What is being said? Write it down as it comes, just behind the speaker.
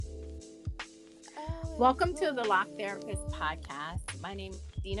Welcome to the Lock Therapist podcast. My name is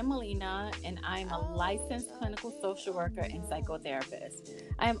Dina Molina, and I'm a licensed clinical social worker and psychotherapist.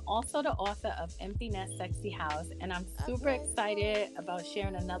 I am also the author of Empty Nest Sexy House, and I'm super excited about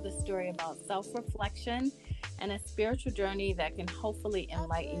sharing another story about self-reflection and a spiritual journey that can hopefully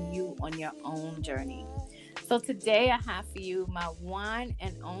enlighten you on your own journey. So today I have for you my one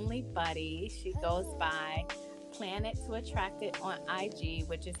and only buddy. She goes by Planet to Attract It on IG,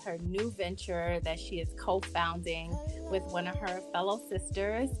 which is her new venture that she is co-founding with one of her fellow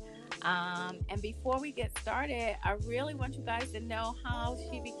sisters. And before we get started, I really want you guys to know how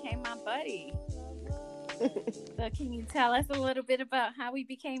she became my buddy. So can you tell us a little bit about how we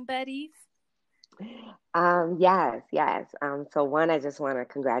became buddies? Yes. So one, I just want to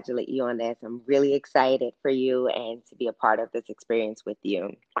congratulate you on this. I'm really excited for you and to be a part of this experience with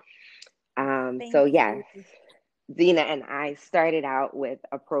you. Thank So yes, you. Dina and I started out with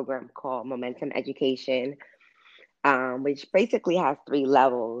a program called Momentum Education, which basically has three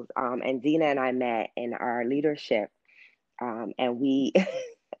levels. And Dina and I met in our leadership, and we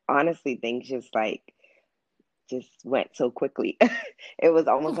honestly things just went so quickly. It was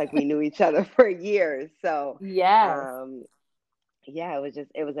almost like we knew each other for years. So Yes. um, yeah,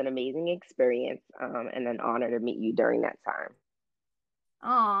 it was an amazing experience, and an honor to meet you during that time.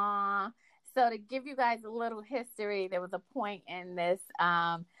 Aw. So to give you guys a little history, there was a point in this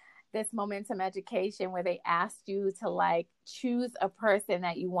momentum education where they asked you to like choose a person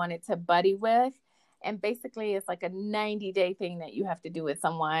that you wanted to buddy with. And basically it's like a 90-day thing that you have to do with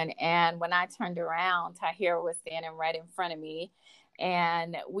someone. And when I turned around, Tahira was standing right in front of me.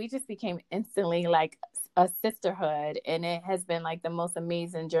 And we just became instantly like a sisterhood. And it has been like the most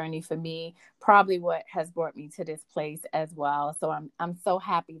amazing journey for me, probably what has brought me to this place as well. So I'm so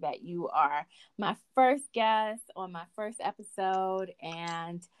happy that you are my first guest on my first episode,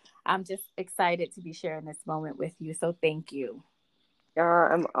 and I'm just excited to be sharing this moment with you. So thank you.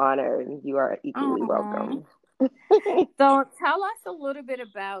 I'm honored. You are equally Aww. welcome. So tell us a little bit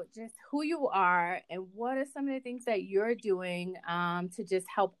about just who you are and what are some of the things that you're doing to just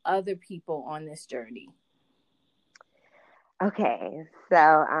help other people on this journey. Okay,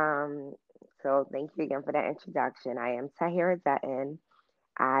 so thank you again for that introduction. I am Tahira Dutton.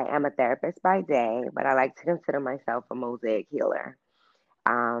 I am a therapist by day, but I like to consider myself a Mosaic healer.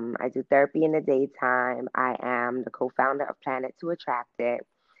 I do therapy in the daytime. I am the co-founder of Planet to Attract It,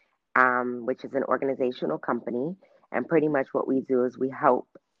 which is an organizational company. And pretty much what we do is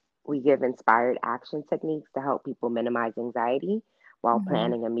we give inspired action techniques to help people minimize anxiety while Mm-hmm.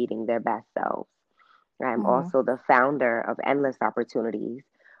 planning and meeting their best selves. I'm Mm-hmm. also the founder of Endless Opportunities,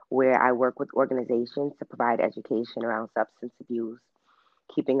 where I work with organizations to provide education around substance abuse,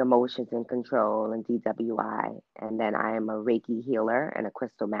 keeping emotions in control, and DWI. And then I am a Reiki healer and a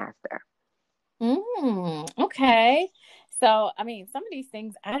crystal master. Okay. So, I mean, some of these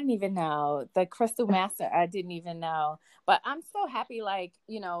things I didn't even know. The Crystal Master, I didn't even know. But I'm so happy, like,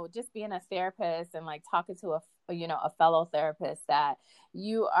 just being a therapist and like talking to a fellow therapist that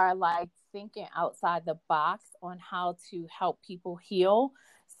you are like thinking outside the box on how to help people heal.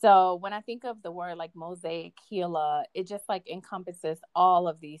 So when I think of the word like mosaic healer, it just like encompasses all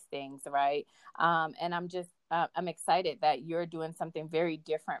of these things, right? And I'm excited that you're doing something very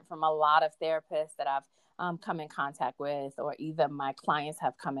different from a lot of therapists that I've come in contact with, or even my clients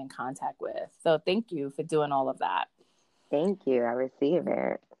have come in contact with. So thank you for doing all of that. Thank you. I receive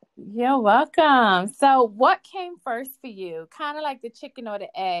it. You're welcome. So what came first for you? Kind of like the chicken or the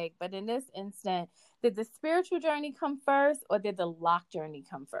egg, but in this instant, did the spiritual journey come first or did the lock journey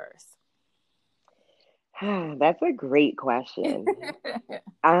come first? That's a great question. It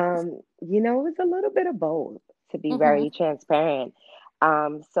was a little bit of both, to be Hmm. very transparent.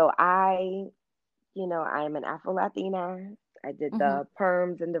 So I am an Afro Latina. I did Hmm. the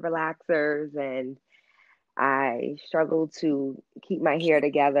perms and the relaxers, and I struggled to keep my hair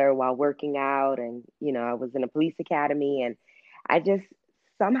together while working out. And, I was in a police academy, and I just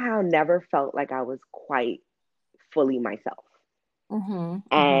somehow never felt like I was quite fully myself. Hmm. Hmm.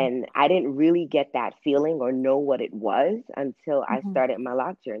 And I didn't really get that feeling or know what it was until I Hmm. started my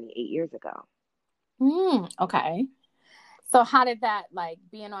lock journey 8 years ago. Okay. So how did that, like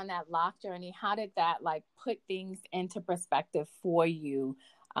being on that lock journey, how did that like put things into perspective for you?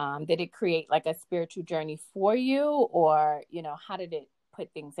 Did it create like a spiritual journey for you, or, how did it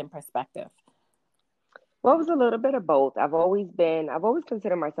put things in perspective? Well, it was a little bit of both. I've always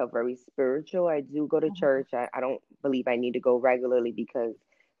considered myself very spiritual. I do go to Mhm. church. I don't believe I need to go regularly because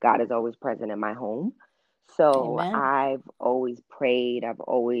God is always present in my home. So Amen. I've always prayed. I've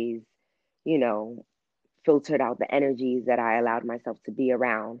always, you know, filtered out the energies that I allowed myself to be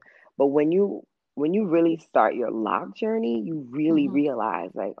around. But when you when you really start your lock journey, you really Mm-hmm.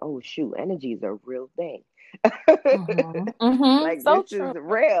 realize, like, oh shoot, energy is a real thing. Mm-hmm. Mm-hmm. Like So this is true.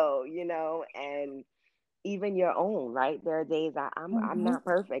 real, and even your own, right? There are days I'm Mm-hmm. not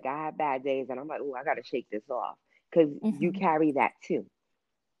perfect. I have bad days, and I'm like, oh, I got to shake this off because you Mm-hmm. carry that too,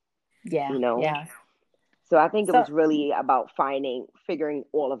 Yeah. you know. Yeah. So I think it So. was really about figuring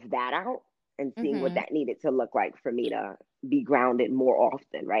all of that out and seeing what Mm-hmm. that needed to look like for me to be grounded more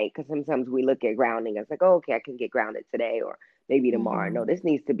often, right? Because sometimes we look at grounding as like, oh, okay, I can get grounded today or maybe tomorrow. No, Mm-hmm. this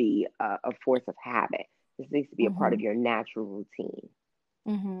needs to be a force of habit. This needs to be a part Mm-hmm. of your natural routine.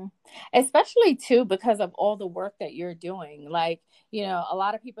 Mm-hmm. Especially too because of all the work that you're doing. Like, a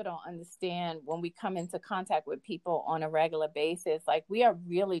lot of people don't understand when we come into contact with people on a regular basis, like we are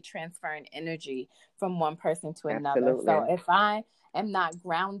really transferring energy from one person to another. So Absolutely. if I am not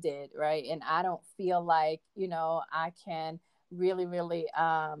grounded, right, and I don't feel like, I can really, really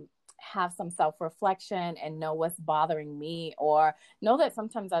have some self-reflection and know what's bothering me, or know that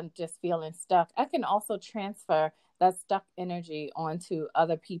sometimes I'm just feeling stuck, I can also transfer that stuck energy onto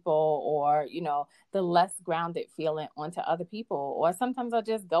other people, or the less grounded feeling onto other people, or sometimes I'll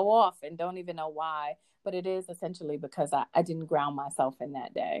just go off and don't even know why, but it is essentially because I didn't ground myself in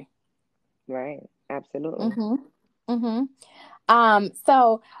that day. Right. Absolutely. Mm-hmm. Mm-hmm.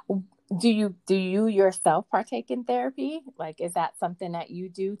 So do you yourself partake in therapy? Like, is that something that you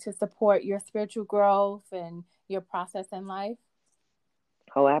do to support your spiritual growth and your process in life?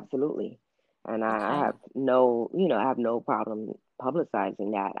 Oh, absolutely. And I Okay. have no problem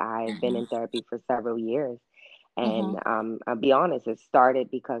publicizing that. I've been Mm-hmm. in therapy for several years. And Mm-hmm. I'll be honest, it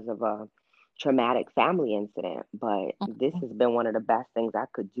started because of a traumatic family incident, but this has been one of the best things I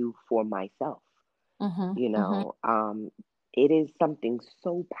could do for myself. Mm-hmm. You Mm-hmm. know, it is something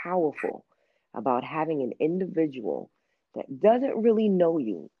so powerful about having an individual that doesn't really know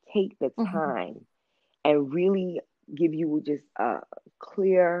you take the Mm-hmm. time and really give you just a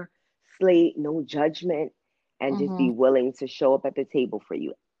clear slate, no judgment, and just Mm-hmm. be willing to show up at the table for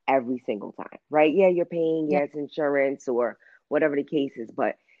you every single time, right? Yeah, you're paying, Yeah. yeah, it's insurance or whatever the case is,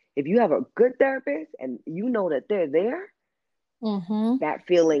 but if you have a good therapist and you know that they're there, Mm-hmm. that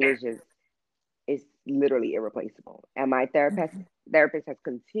feeling is literally irreplaceable. And my therapist has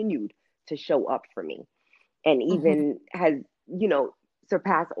continued to show up for me and Mm-hmm. even has, you know,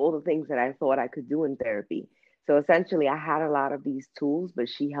 surpassed all the things that I thought I could do in therapy. So essentially, I had a lot of these tools, but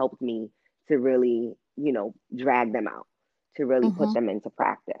she helped me to really, drag them out, to really put Mm-hmm. them into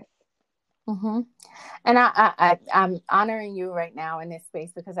practice. Mm-hmm. And I'm honoring you right now in this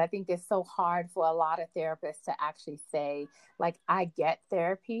space because I think it's so hard for a lot of therapists to actually say, like, I get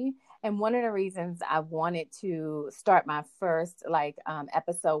therapy. And one of the reasons I wanted to start my first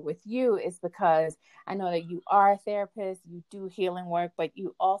episode with you is because I know that you are a therapist, you do healing work, but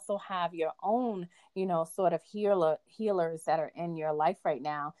you also have your own, sort of healers that are in your life right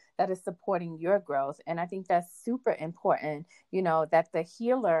now that is supporting your growth. And I think that's super important, that the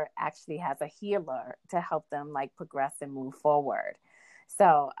healer actually has a healer to help them like progress and move forward.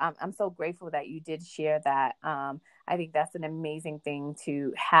 So I'm so grateful that you did share that. I think that's an amazing thing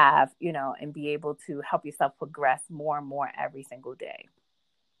to have, and be able to help yourself progress more and more every single day.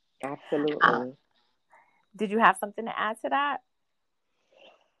 Uh, Absolutely. did you have something to add to that?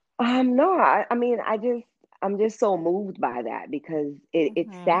 No, I mean, I'm just so moved by that because it's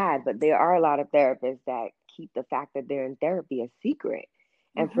Mm-hmm. sad, but there are a lot of therapists that keep the fact that they're in therapy a secret.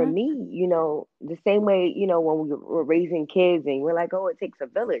 And for Mm-hmm. me, the same way, when we were raising kids and we're like, oh, it takes a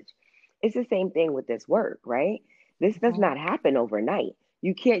village. It's the same thing with this work, right? This does Mm-hmm. not happen overnight.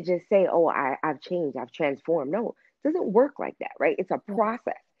 You can't just say, oh, I've changed, I've transformed. No, it doesn't work like that, right? It's a Yeah.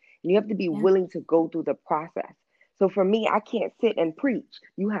 process. And you have to be Yeah. willing to go through the process. So for me, I can't sit and preach.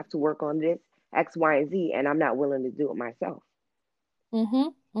 You have to work on this X, Y, and Z, and I'm not willing to do it myself.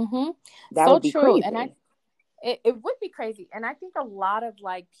 Mm-hmm. Mm-hmm. That So would be true. And I crazy. it would be crazy. And I think a lot of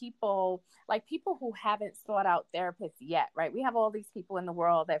like people who haven't sought out therapists yet, right? We have all these people in the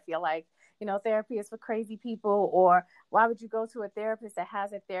world that feel like, therapy is for crazy people, or why would you go to a therapist that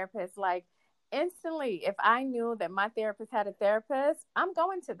has a therapist? Like, instantly, if I knew that my therapist had a therapist, I'm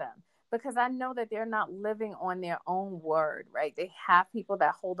going to them because I know that they're not living on their own word, right? They have people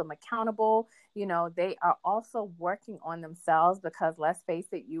that hold them accountable. They are also working on themselves because let's face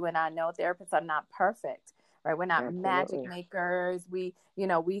it, you and I know therapists are not perfect, right? We're not magic Absolutely. makers. We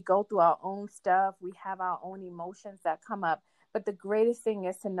go through our own stuff. We have our own emotions that come up. But the greatest thing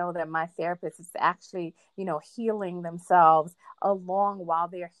is to know that my therapist is actually, healing themselves along while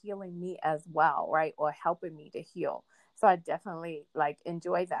they're healing me as well, right? Or helping me to heal. So I definitely like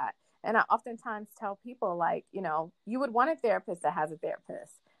enjoy that. And I oftentimes tell people like, you would want a therapist that has a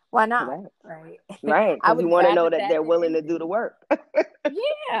therapist. Why not? Right. Right. Right. I Because you would want to know rather that that they're than willing to do the envy. work.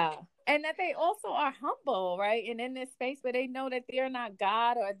 Yeah. And that they also are humble, right? And in this space where they know that they're not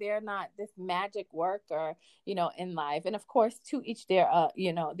God or they're not this magic worker, in life. And of course, to each their,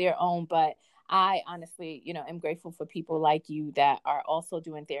 their own. But I honestly, am grateful for people like you that are also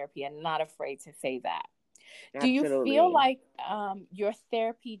doing therapy and not afraid to say that. Do you feel Absolutely. like your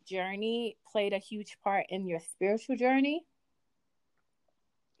therapy journey played a huge part in your spiritual journey?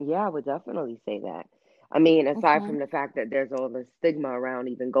 Yeah, I would definitely say that. I mean, aside Mm-hmm. from the fact that there's all the stigma around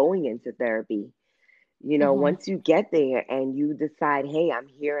even going into therapy, you know, Mm-hmm. once you get there and you decide, hey, I'm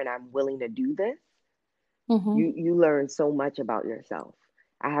here and I'm willing to do this, Mm-hmm. you learn so much about yourself.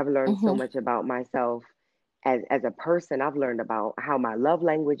 I have learned so Mm-hmm. much about myself as a person. I've learned about how my love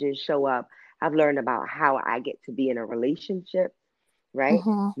languages show up. I've learned about how I get to be in a relationship, right?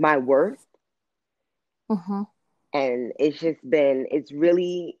 Mm-hmm. My worth. Mm-hmm. And it's just been, it's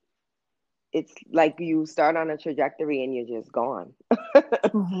really, it's like you start on a trajectory and you're just gone.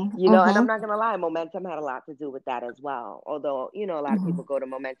 Mm-hmm. You know, and I'm Mm-hmm. not going to lie, momentum had a lot to do with that as well. Although, you know, a lot of people go to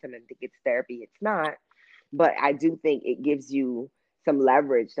momentum and think it's therapy. It's not. But I do think it gives you some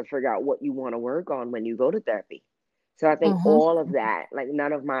leverage to figure out what you want to work on when you go to therapy. So I think Mm-hmm. all of that, like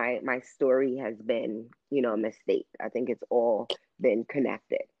none of my story has been, you know, a mistake. I think it's all been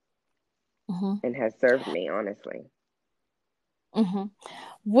connected Mm-hmm. and has served me, honestly. Mm-hmm.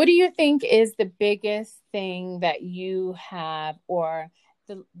 What do you think is the biggest thing that you have, or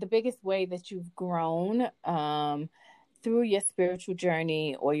the biggest way that you've grown through your spiritual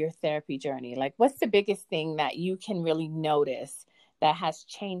journey or your therapy journey? Like, what's the biggest thing that you can really notice that has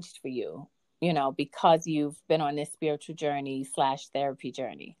changed for you, because you've been on this spiritual journey slash therapy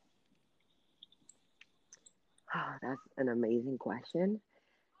journey? Oh, that's an amazing question.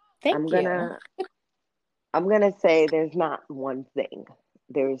 I'm Thank you. gonna I'm gonna say there's not one thing.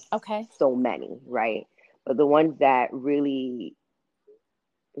 There's Okay. so many, right? But the ones that really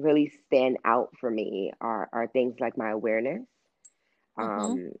stand out for me are things like my awareness.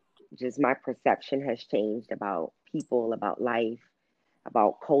 Mm-hmm. Um, just my perception has changed about people, about life,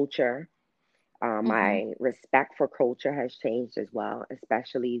 about culture. Mm-hmm. My respect for culture has changed as well,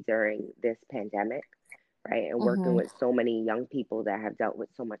 especially during this pandemic, right? And working Mm-hmm. with so many young people that have dealt with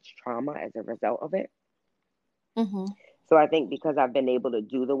so much trauma as a result of it. Mm-hmm. So I think because I've been able to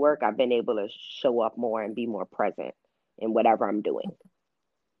do the work, I've been able to show up more and be more present in whatever I'm doing.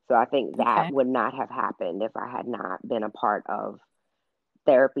 So I think that Okay. would not have happened if I had not been a part of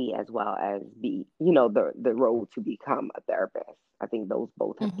therapy as well as the road to become a therapist. I think those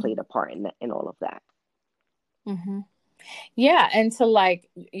both have Mm-hmm. played a part in all of that. Mm-hmm. Yeah, and to like,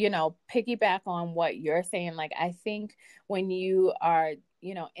 piggyback on what you're saying, like I think when you are,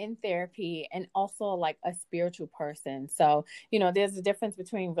 in therapy and also like a spiritual person. So, there's a difference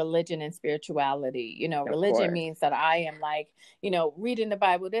between religion and spirituality. Of Religion course. means that I am like, reading the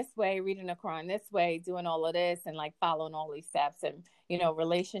Bible this way, reading the Quran this way, doing all of this and like following all these steps. And,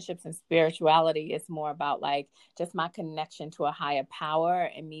 relationships and spirituality is more about like just my connection to a higher power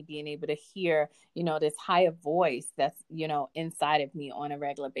and me being able to hear, this higher voice that's, inside of me on a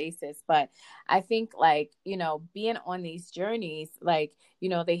regular basis. But I think like, being on these journeys, like,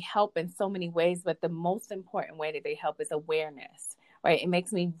 they help in so many ways, but the most important way that they help is awareness. Right. It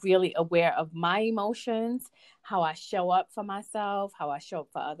makes me really aware of my emotions, how I show up for myself, how I show up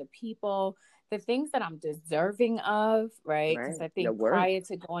for other people, the things that I'm deserving of. Right. Because Right. I Your think worth. prior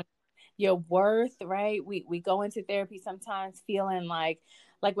to going your worth, right? We go into therapy sometimes feeling like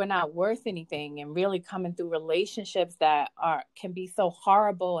we're not worth anything and really coming through relationships that are can be so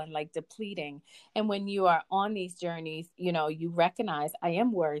horrible and like depleting. And when you are on these journeys, you recognize I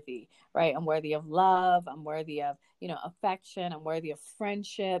am worthy, right? I'm worthy of love, I'm worthy of, affection, I'm worthy of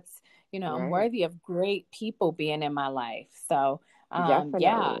friendships, I'm Right. worthy of great people being in my life. So yeah.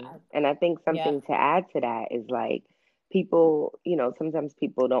 Definitely. And I think Yeah. something to add to that is like people, you know, sometimes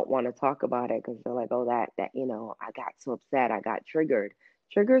people don't want to talk about it because they're like, oh, I got so upset, I got triggered.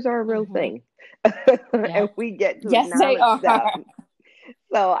 Triggers are a real Hmm. thing. Yeah. And we get to Yes, they acknowledge are. them.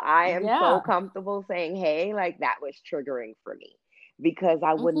 So I am so Yeah. comfortable saying, hey, like that was triggering for me because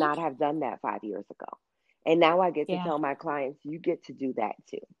I would Hmm. not have done that 5 years ago. And now I get to Yeah. tell my clients, you get to do that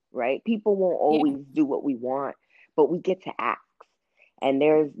too, right? People won't Yeah. always do what we want, but we get to act. And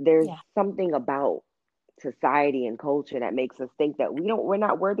there's Yeah. something about society and culture that makes us think that we're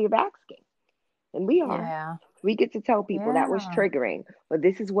not worthy of asking. And we are. Yeah. We get to tell people that was Yeah. triggering, but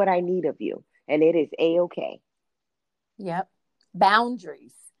this is what I need of you. And it is a-okay. Yep.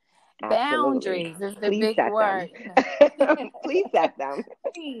 Boundaries. Absolutely. Boundaries is the Please big set them. word. Please set them.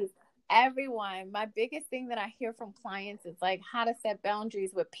 Please. everyone. My biggest thing that I hear from clients is like how to set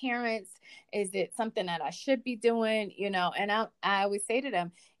boundaries with parents. Is it something that I should be doing? And I always say to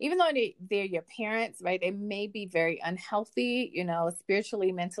them, even though they're your parents, right? They may be very unhealthy,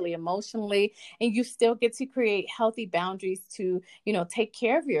 spiritually, mentally, emotionally, and you still get to create healthy boundaries to, take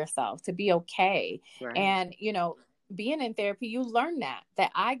care of yourself, to be okay. Right. And, being in therapy, you learn that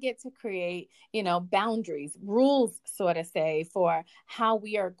I get to create, boundaries, rules, sort of say, for how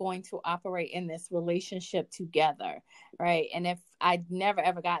we are going to operate in this relationship together. Right. And if I never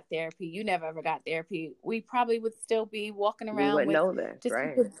ever got therapy, you never ever got therapy, we probably would still be walking We around wouldn't with know this, just right?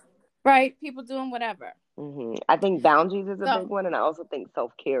 people, right? People doing whatever. I think boundaries is a big So, one, and I also think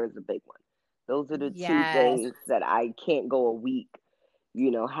self-care is a big one. Those are the two yes. things that I can't go a week,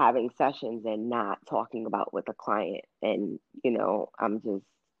 having sessions and not talking about with a client. And,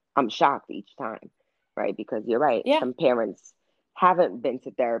 I'm shocked each time, right? Because you're right. Yeah. Some parents haven't been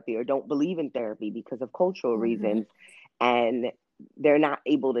to therapy or don't believe in therapy because of cultural Hmm. reasons, and they're not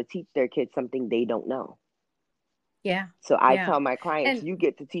able to teach their kids something they don't know. Yeah. So I Yeah. tell my clients, And you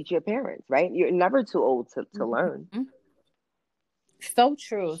get to teach your parents, right? You're never too old to learn. mhm. So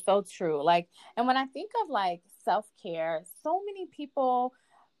true. So true. Like, and when I think of like self care, so many people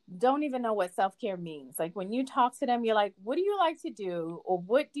don't even know what self-care means. Like when you talk to them, you're like, what do you like to do? Or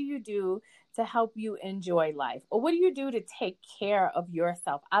what do you do to help you enjoy life? Or what do you do to take care of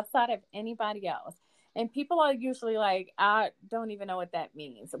yourself outside of anybody else? And people are usually like, I don't even know what that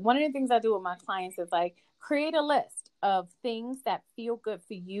means. One of the things I do with my clients is like create a list of things that feel good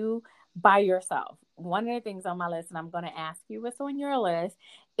for you by yourself. One of the things on my list, and I'm going to ask you what's on your list,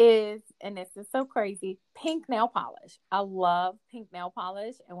 is, and this is so crazy, pink nail polish. I love pink nail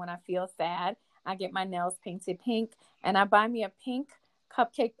polish. And when I feel sad, I get my nails painted pink and I buy me a pink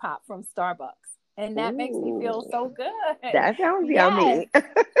cupcake pop from Starbucks. And that makes me feel Ooh, so good. that sounds Yes. yummy.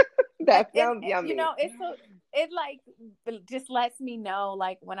 That It, sounds yummy. it's so, it like just lets me know,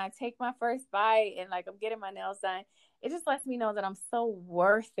 like when I take my first bite and like I'm getting my nails done, it just lets me know that I'm so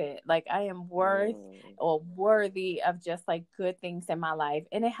worth it. Like I am worth Mm, or worthy of just like good things in my life.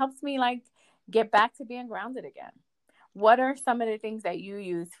 And it helps me like get back to being grounded again. What are some of the things that you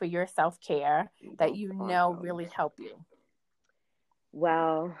use for your self-care that that's you know awesome. really help you?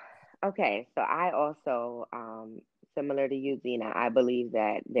 Well, okay, so I also, similar to you, Zena, I believe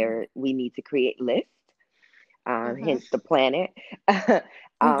that we need to create lists, Mm-hmm. hence the planet.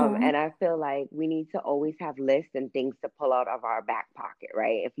 Mm-hmm. And I feel like we need to always have lists and things to pull out of our back pocket,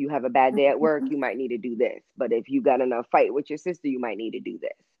 right? If you have a bad day at work, you might need to do this. But if you got in a fight with your sister, you might need to do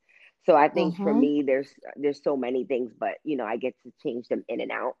this. So I think for Mm-hmm. me, there's so many things, but I get to change them in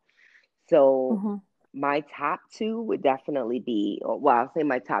and out. So Mm-hmm. my top two would definitely be, or, well, I'll say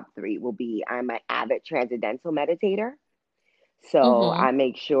my top three will be, I'm an avid transcendental meditator. So Mm-hmm. I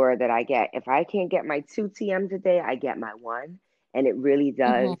make sure that if I can't get my 2 TMs a day, I get my one. And it really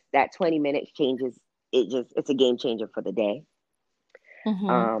Mm-hmm. does, that 20 minutes changes, it's a game changer for the day.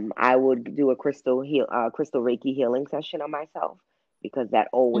 Mm-hmm. I would do a crystal Reiki healing session on myself because that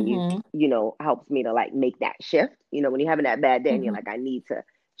always, Mm-hmm. helps me to like make that shift. When you're having that bad day and you're Mm-hmm. like, I need to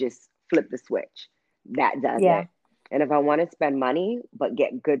just flip the switch. That does Yeah. it. And if I want to spend money but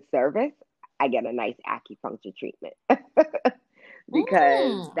get good service, I get a nice acupuncture treatment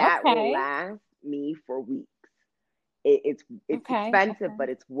because that will Okay. last me for weeks. It's Okay. expensive, Okay. but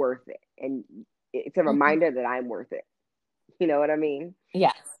it's worth it, and it's a Hmm. reminder that I'm worth it. You know what I mean?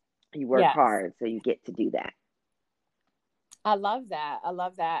 Yes. You work Yes. hard, so you get to do that. I love that. I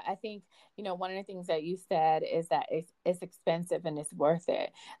love that. I think, one of the things that you said is that it's expensive and it's worth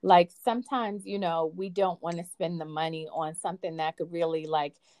it. Like sometimes, we don't want to spend the money on something that could really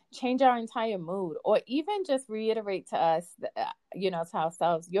like change our entire mood or even just reiterate to us, to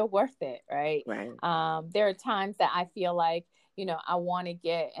ourselves, you're worth it. Right. Right. There are times that I feel like, I want to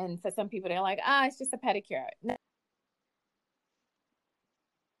get, and for some people, they're like, it's just a pedicure.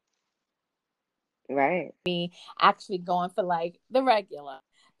 Right. Me actually going for like the regular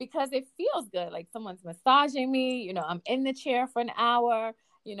because it feels good. Like someone's massaging me, I'm in the chair for an hour,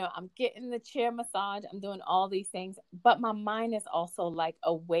 I'm getting the chair massage, I'm doing all these things, but my mind is also like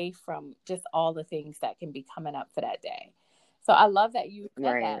away from just all the things that can be coming up for that day. So I love that you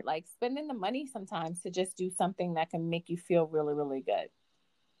said Right. that, like spending the money sometimes to just do something that can make you feel really, really good.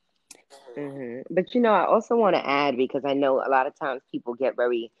 But I also want to add because I know a lot of times people get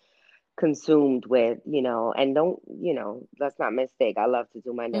very consumed with, and don't, let's not mistake. I love to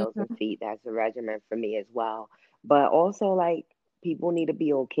do my nails and Hmm. feet. That's a regimen for me as well. But also, like, people need to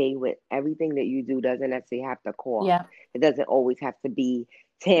be okay with everything that you do doesn't necessarily have to cost. Yeah. It doesn't always have to be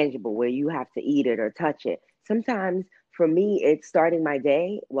tangible where you have to eat it or touch it. Sometimes for me, it's starting my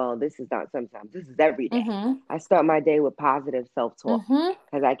day. Well, this is not sometimes, this is every day. Mhm. I start my day with positive self talk Mhm.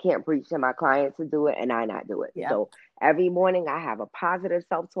 because I can't preach to my clients to do it and I not do it. Yeah. So every morning I have a positive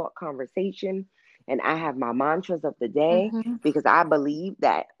self talk conversation and I have my mantras of the day Mhm. because I believe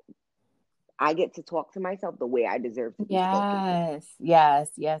that I get to talk to myself the way I deserve to be spoken to. Yes.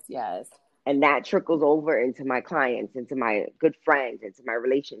 Yes. Yes. Yes. And that trickles over into my clients, into my good friends, into my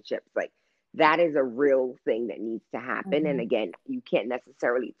relationships. Like that is a real thing that needs to happen. And Mhm. again, you can't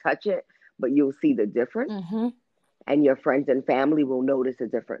necessarily touch it, but you'll see the difference. Mhm. And your friends and family will notice a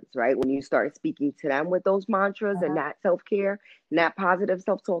difference, right? When you start speaking to them with those mantras and that self care and that positive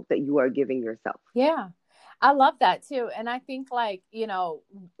self talk that you are giving yourself. Yeah. I love that too. And I think, like,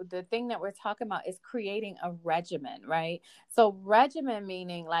 the thing that we're talking about is creating a regimen, right? So regimen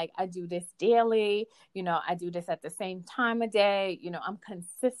meaning like I do this daily, I do this at the same time of day, I'm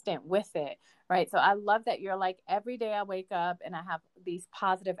consistent with it, right? So I love that you're like every day I wake up and I have these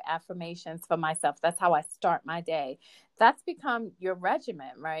positive affirmations for myself. That's how I start my day. That's become your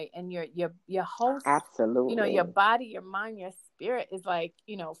regimen, right? And your whole your Absolutely. body, your mind, your spirit is like,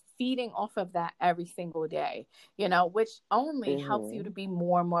 feeding off of that every single day, which only helps you to Hmm. be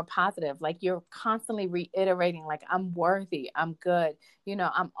more and more positive. Like you're constantly reiterating, like, I'm worthy, I'm good,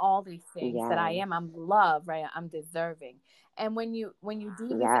 I'm all these things that I Yes. am, I'm loved, right? I'm deserving. And when you do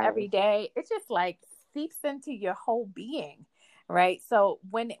this Yes. every day, it just like seeps into your whole being. Right. So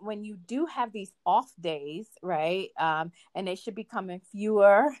when you do have these off days, right, and they should be coming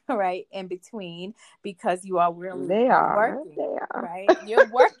fewer, right, in between, because you are really They are. working, They are. right? You're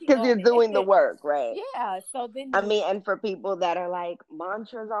working Because on you're doing the it. work, right? Yeah. So then I you. mean, and for people that are like,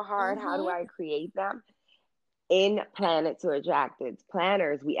 mantras are hard, how do Mhm. I create them? In Planet to Attract It's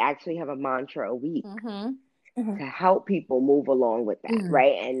planners, we actually have a mantra a week Mhm. Mhm. to help people move along with that, Mm.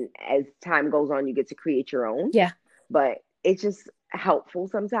 right? And as time goes on, you get to create your own. Yeah. But it's just helpful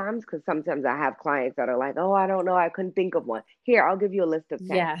sometimes because sometimes I have clients that are like, oh, I don't know, I couldn't think of one. Here, I'll give you a list of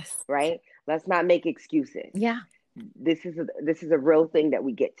 10, Yes. right? Let's not make excuses. Yeah. This is a real thing that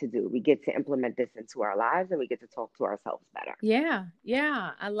we get to do. We get to implement this into our lives and we get to talk to ourselves better. Yeah,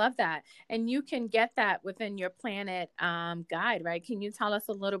 yeah, I love that. And you can get that within your Planet guide, right? Can you tell us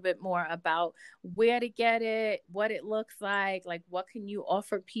a little bit more about where to get it, what it looks like what can you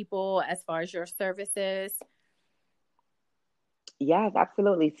offer people as far as your services? Yes,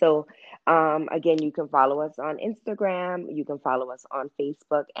 absolutely. So, again, you can follow us on Instagram, you can follow us on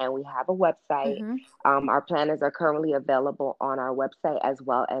Facebook, and we have a website. Mm-hmm. Our planners are currently available on our website as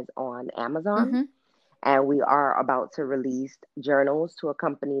well as on Amazon. Mm-hmm. And we are about to release journals to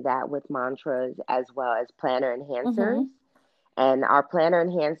accompany that with mantras as well as planner enhancers. Mm-hmm. And our planner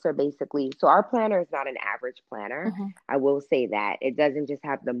enhancer basically, so our planner is not an average planner. Mm-hmm. I will say that. It doesn't just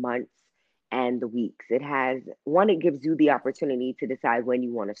have the months and the weeks. It has one, it gives you the opportunity to decide when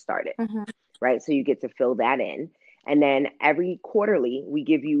you want to start it, Mm-hmm. right? So you get to fill that in. And then every quarterly, we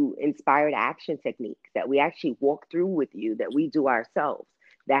give you inspired action techniques that we actually walk through with you that we do ourselves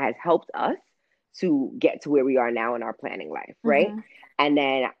that has helped us to get to where we are now in our planning life, right? Mm-hmm. And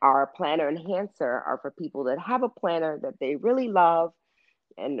then our planner enhancer are for people that have a planner that they really love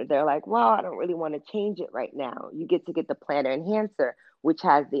and they're like, well, I don't really want to change it right now. You get to get the planner enhancer, which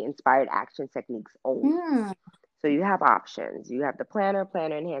has the inspired action techniques only. Mm. So you have options. You have the planner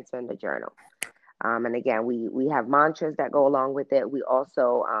enhancer, and the journal. And again, we have mantras that go along with it. We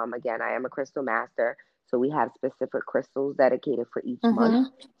also, again, I am a crystal master, so we have specific crystals dedicated for each month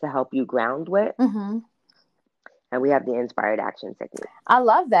Mm-hmm. to help you ground with, Mm-hmm. and we have the inspired action technique. I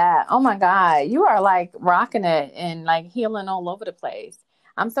love that. Oh my God. You are like rocking it and like healing all over the place.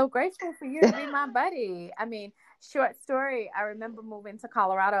 I'm so grateful for you to be my buddy. I mean, short story, I remember moving to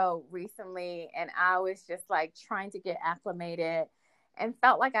Colorado recently and I was just like trying to get acclimated and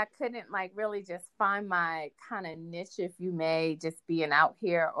felt like I couldn't like really just find my kind of niche, if you may, just being out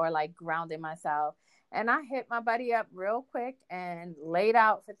here or like grounding myself. And I hit my buddy up real quick and laid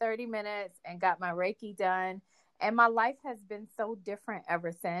out for 30 minutes and got my Reiki done, and my life has been so different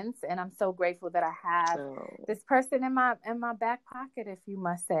ever since, and I'm so grateful that I have Oh, this person in my back pocket, if you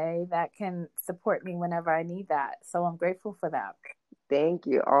must say, that can support me whenever I need that. So I'm grateful for that. thank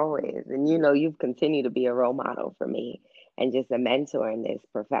you always. And you've continued to be a role model for me and just a mentor in this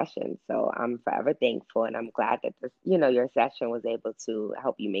profession. So I'm forever thankful and I'm glad that your session was able to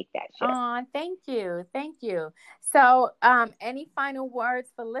help you make that shift. Oh, thank you. Thank you. So, any final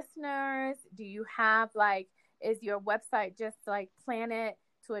words for listeners? Do you have like, is your website just like Planet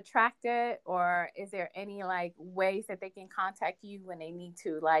to Attract It, or is there any like ways that they can contact you when they need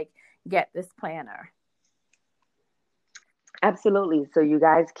to like get this planner? Absolutely. So you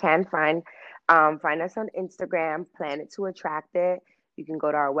guys can find Find us on Instagram, Planet to Attract It. You can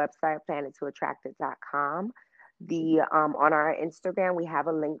go to our website, planettoattractit.com. The On our Instagram, we have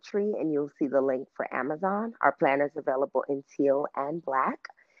a link tree, and you'll see the link for Amazon. Our planner is available in teal and black.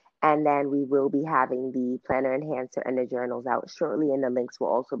 And then we will be having the planner enhancer and the journals out shortly, and the links will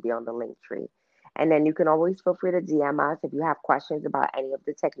also be on the link tree. And then you can always feel free to DM us if you have questions about any of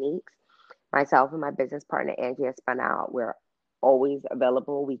the techniques. Myself and my business partner Angie Espinal, we're always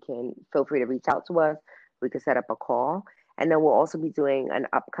available. We can feel free to reach out to us. We can set up a call. And then we'll also be doing an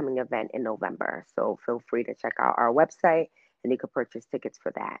upcoming event in November. So feel free to check out our website and you can purchase tickets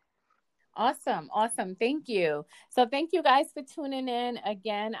for that. Awesome. Awesome. Thank you. So thank you guys for tuning in.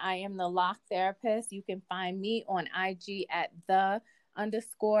 Again, I am the Lock Therapist. You can find me on IG at the_locked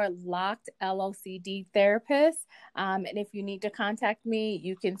LOCD therapist. And if you need to contact me,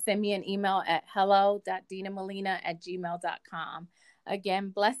 you can send me an email at hello.dinamalina@gmail.com. Again,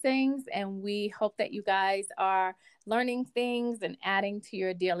 blessings. And we hope that you guys are learning things and adding to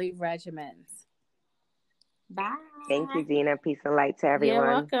your daily regimens. Thank you, Bye. Dina. Peace and light to You're everyone.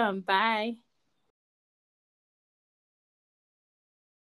 welcome. Bye.